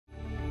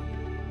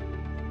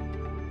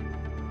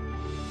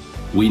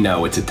we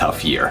know it's a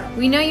tough year.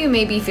 We know you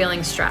may be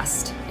feeling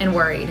stressed and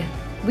worried.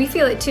 We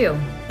feel it too.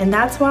 And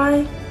that's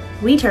why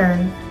we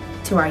turn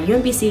to our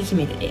UMBC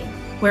community,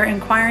 where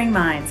inquiring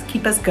minds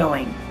keep us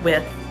going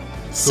with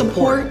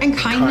support and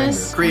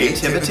kindness,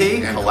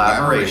 creativity and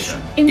collaboration,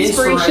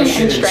 inspiration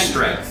and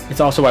strength. It's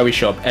also why we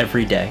show up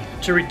every day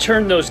to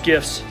return those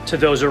gifts to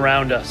those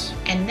around us.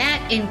 And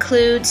that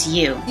includes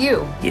you.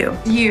 You.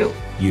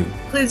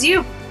 Includes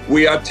you.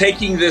 We are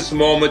taking this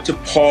moment to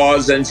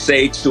pause and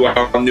say to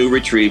our new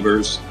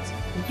retrievers,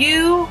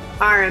 You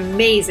are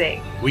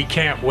amazing. We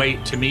can't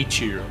wait to meet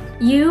you.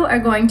 You are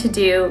going to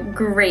do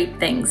great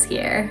things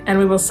here. And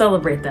we will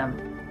celebrate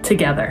them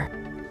together.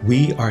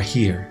 We are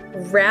here,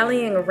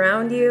 rallying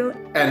around you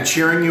and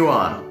cheering you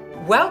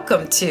on.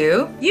 Welcome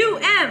to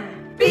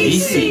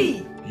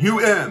UMBC.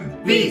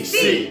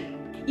 UMBC.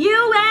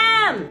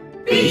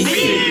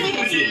 UMBC.